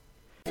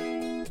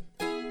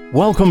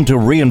Welcome to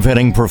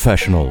Reinventing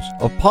Professionals,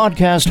 a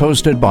podcast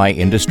hosted by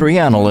industry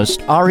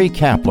analyst Ari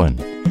Kaplan,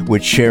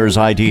 which shares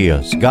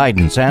ideas,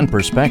 guidance, and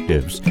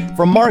perspectives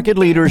from market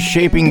leaders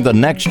shaping the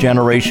next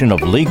generation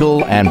of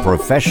legal and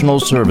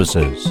professional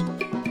services.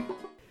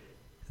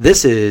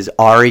 This is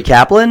Ari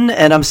Kaplan,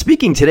 and I'm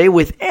speaking today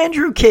with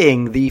Andrew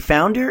King, the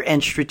founder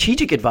and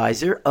strategic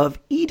advisor of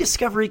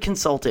eDiscovery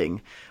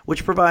Consulting,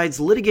 which provides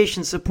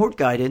litigation support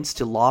guidance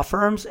to law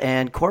firms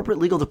and corporate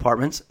legal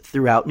departments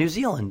throughout New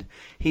Zealand.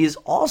 He is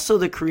also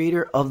the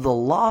creator of the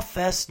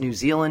LawFest New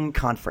Zealand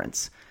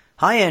conference.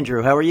 Hi,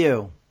 Andrew. How are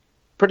you?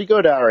 Pretty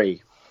good,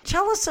 Ari.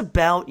 Tell us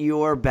about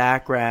your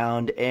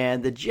background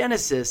and the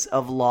genesis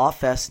of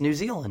LawFest New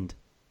Zealand.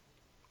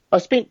 I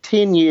spent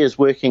 10 years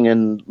working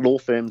in law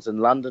firms in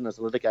London as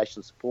a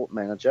litigation support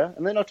manager,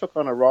 and then I took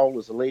on a role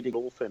as a leading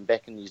law firm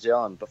back in New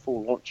Zealand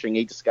before launching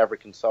eDiscovery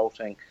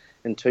Consulting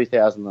in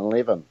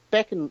 2011.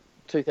 Back in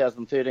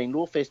 2013,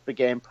 LawFest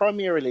began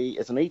primarily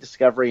as an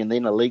e-discovery and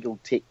then a legal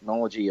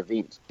technology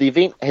event. The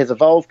event has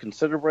evolved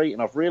considerably,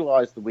 and I've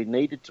realised that we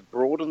needed to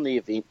broaden the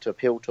event to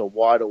appeal to a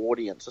wider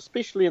audience,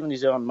 especially in the New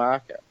Zealand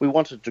market. We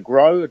wanted to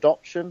grow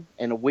adoption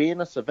and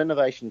awareness of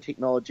innovation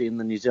technology in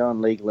the New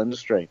Zealand legal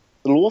industry.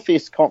 The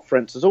LawFest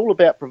conference is all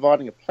about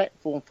providing a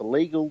platform for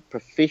legal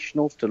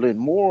professionals to learn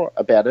more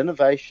about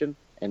innovation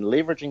and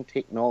leveraging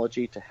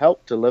technology to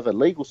help deliver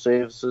legal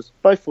services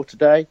both for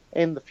today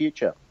and the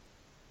future.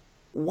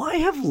 Why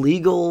have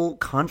legal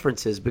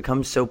conferences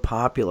become so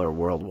popular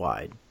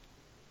worldwide?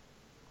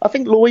 I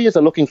think lawyers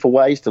are looking for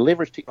ways to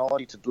leverage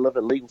technology to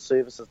deliver legal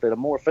services that are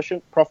more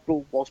efficient,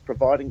 profitable, whilst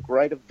providing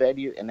greater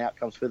value and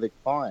outcomes for their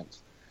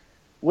clients.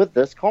 With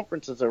this,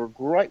 conferences are a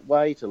great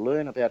way to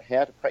learn about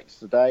how to practice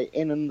today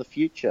and in the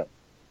future.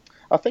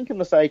 I think in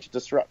this age of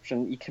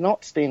disruption, you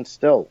cannot stand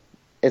still,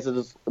 as it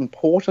is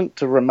important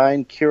to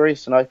remain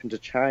curious and open to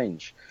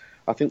change.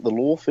 I think the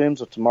law firms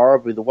of tomorrow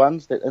will be the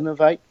ones that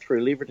innovate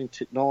through leveraging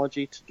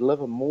technology to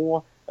deliver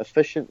more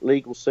efficient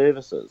legal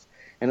services,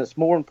 and it's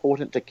more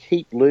important to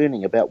keep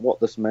learning about what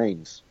this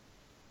means.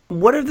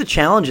 What are the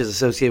challenges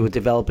associated with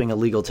developing a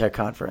legal tech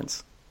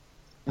conference?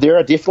 There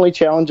are definitely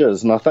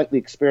challenges, and I think the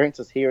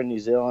experiences here in New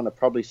Zealand are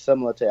probably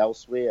similar to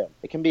elsewhere.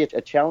 It can be a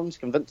challenge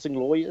convincing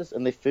lawyers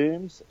and their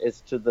firms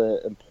as to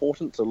the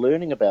importance of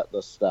learning about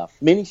this stuff.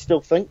 Many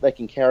still think they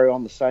can carry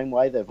on the same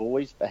way they've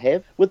always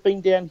have. With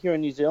being down here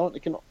in New Zealand,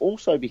 it can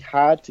also be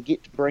hard to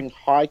get to bring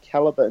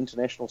high-caliber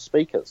international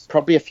speakers.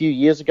 Probably a few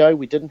years ago,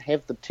 we didn't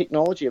have the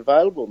technology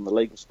available in the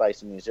legal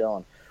space in New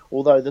Zealand,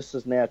 although this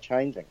is now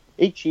changing.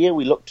 Each year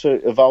we look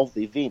to evolve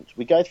the event.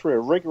 We go through a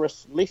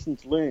rigorous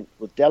lessons learned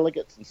with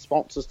delegates and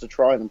sponsors to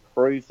try and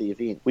improve the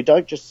event. We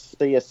don't just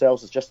see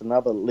ourselves as just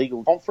another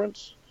legal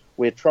conference.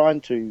 We're trying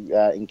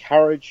to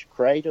encourage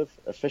creative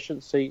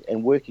efficiency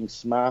and working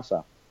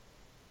smarter.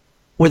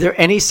 Were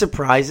there any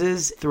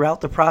surprises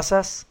throughout the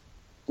process?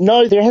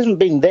 No, there hasn't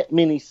been that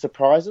many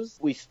surprises.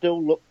 We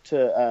still look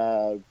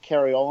to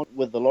carry on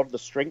with a lot of the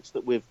strengths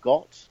that we've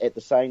got, at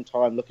the same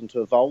time looking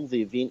to evolve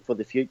the event for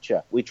the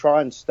future. We try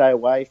and stay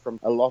away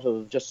from a lot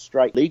of just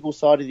straight legal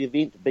side of the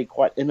event, to be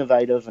quite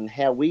innovative in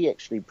how we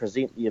actually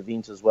present the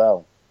event as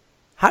well.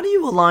 How do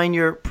you align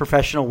your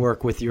professional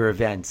work with your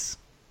events?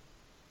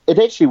 It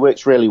actually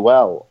works really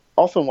well.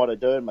 Often what I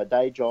do in my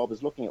day job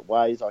is looking at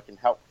ways I can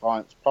help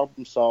clients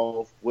problem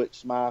solve, work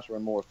smarter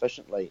and more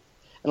efficiently.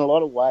 In a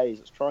lot of ways,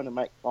 it's trying to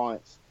make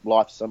clients'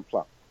 life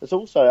simpler. It's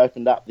also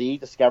opened up the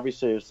e-discovery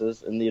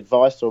services and the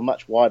advice to a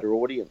much wider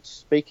audience,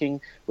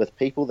 speaking with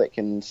people that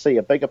can see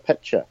a bigger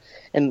picture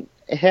and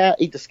how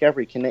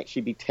e-discovery can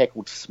actually be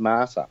tackled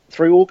smarter.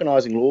 Through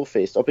organising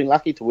LawFest, I've been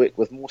lucky to work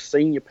with more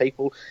senior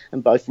people in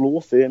both law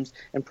firms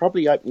and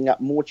probably opening up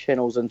more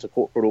channels into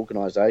corporate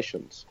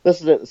organisations. This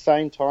is at the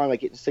same time I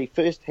get to see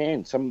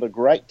firsthand some of the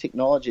great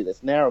technology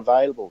that's now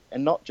available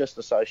and not just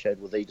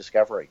associated with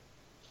e-discovery.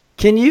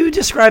 Can you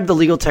describe the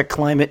legal tech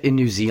climate in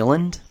New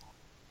Zealand?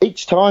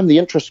 Each time the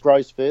interest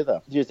grows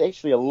further. There's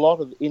actually a lot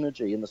of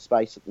energy in the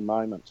space at the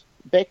moment.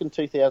 Back in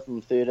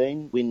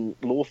 2013, when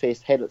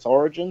LawFest had its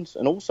origins,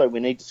 and also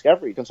when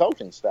eDiscovery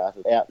Consulting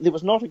started out, there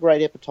was not a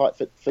great appetite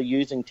for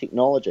using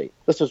technology.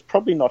 This was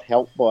probably not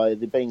helped by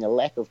there being a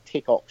lack of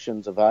tech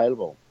options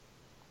available.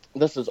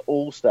 This is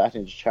all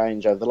starting to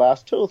change over the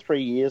last 2 or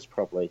 3 years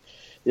probably.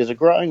 There's a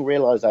growing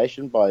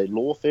realisation by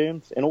law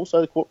firms and also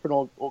the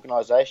corporate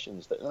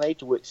organisations that they need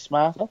to work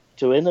smarter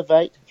to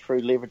innovate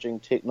through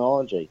leveraging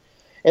technology.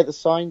 At the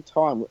same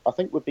time, I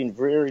think we've been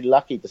very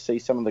lucky to see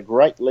some of the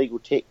great legal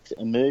tech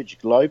emerge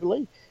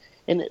globally,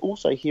 and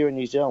also here in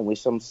New Zealand with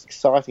some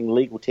exciting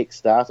legal tech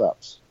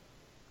startups.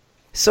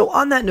 So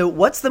on that note,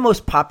 what's the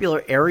most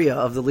popular area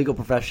of the legal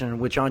profession in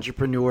which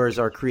entrepreneurs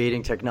are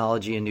creating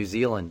technology in New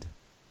Zealand?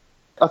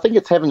 I think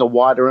it's having a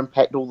wider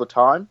impact all the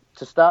time.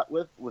 To start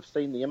with, we've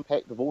seen the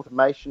impact of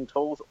automation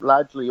tools,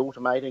 largely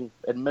automating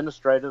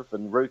administrative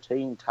and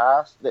routine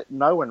tasks that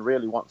no one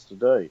really wants to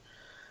do.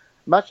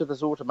 Much of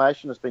this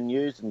automation has been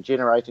used in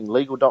generating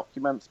legal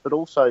documents, but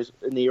also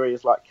in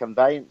areas like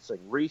conveyancing,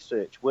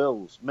 research,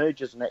 wills,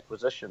 mergers and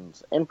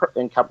acquisitions, and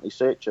company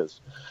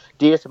searches.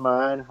 Dear to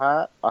my own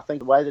heart, I think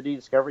the way that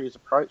eDiscovery is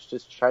approached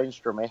has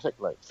changed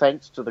dramatically,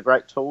 thanks to the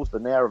great tools that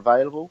are now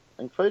available,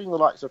 including the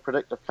likes of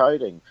predictive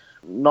coding,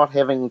 not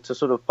having to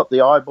sort of put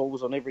the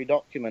eyeballs on every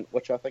document,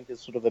 which I think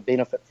is sort of a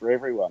benefit for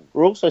everyone.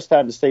 We're also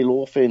starting to see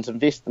law firms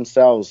invest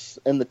themselves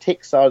in the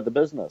tech side of the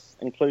business,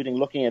 including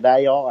looking at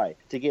AI,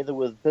 together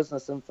with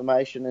business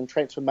information and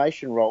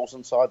transformation roles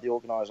inside the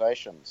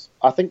organisations.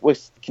 I think we're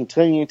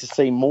continuing to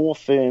see more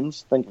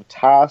firms think of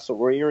tasks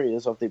or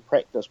areas of their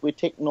practice where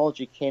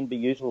technology can be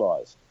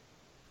utilised.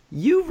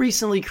 You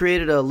recently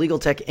created a legal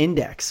tech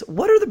index.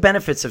 What are the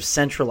benefits of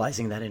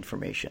centralising that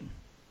information?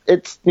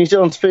 It's New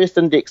Zealand's first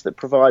index that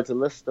provides a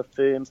list of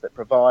firms that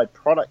provide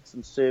products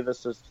and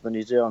services to the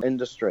New Zealand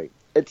industry.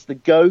 It's the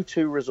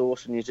go-to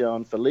resource in New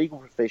Zealand for legal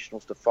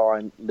professionals to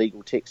find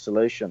legal tech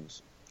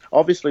solutions.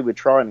 Obviously, we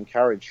try and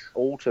encourage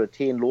all to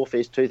attend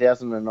Lawfest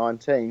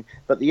 2019,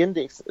 but the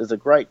index is a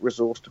great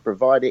resource to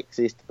provide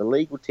access to the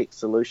legal tech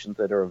solutions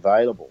that are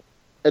available.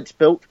 It's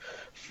built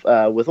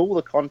with all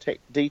the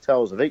contact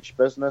details of each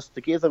business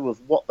together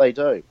with what they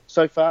do.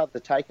 So far,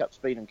 the take-up's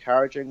been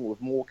encouraging, with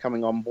more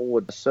coming on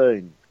board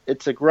soon.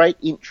 It's a great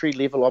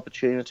entry-level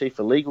opportunity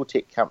for legal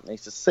tech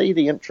companies to see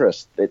the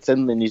interest that's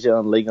in the New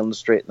Zealand legal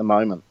industry at the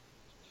moment.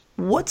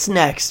 What's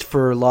next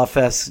for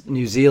Lawfest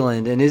New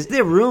Zealand, and is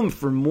there room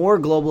for more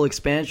global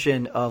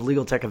expansion of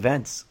legal tech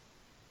events?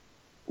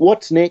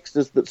 What's next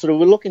is that we're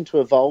looking to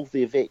evolve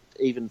the event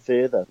even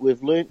further.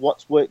 We've learned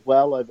what's worked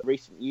well over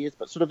recent years,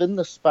 but in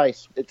this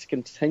space, it's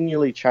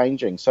continually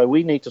changing. So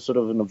we need to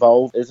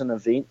evolve as an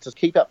event to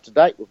keep up to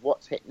date with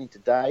what's happening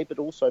today, but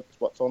also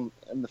what's on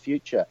in the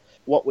future.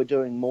 What we're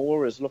doing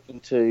more is looking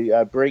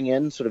to bring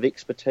in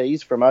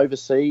expertise from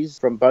overseas,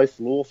 from both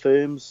law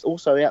firms,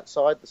 also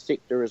outside the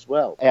sector as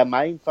well. Our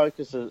main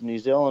focus is New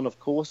Zealand, of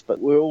course,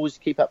 but we'll always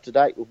keep up to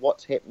date with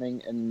what's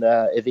happening in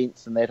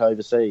events and that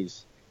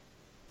overseas.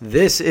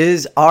 This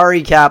is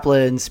Ari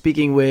Kaplan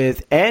speaking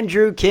with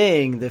Andrew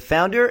King, the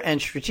founder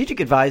and strategic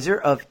advisor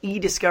of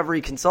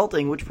eDiscovery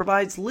Consulting, which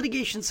provides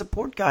litigation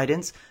support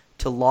guidance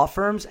to law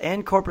firms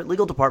and corporate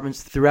legal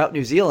departments throughout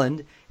New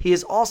Zealand. He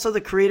is also the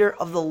creator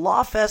of the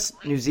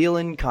Lawfest New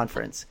Zealand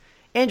Conference.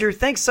 Andrew,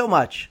 thanks so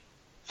much.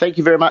 Thank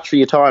you very much for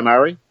your time,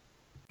 Ari.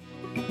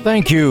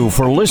 Thank you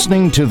for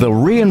listening to the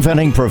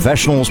Reinventing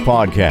Professionals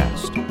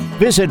podcast.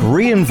 Visit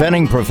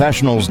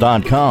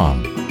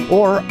reinventingprofessionals.com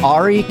or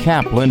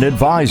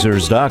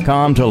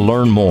arikaplanadvisors.com to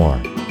learn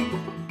more.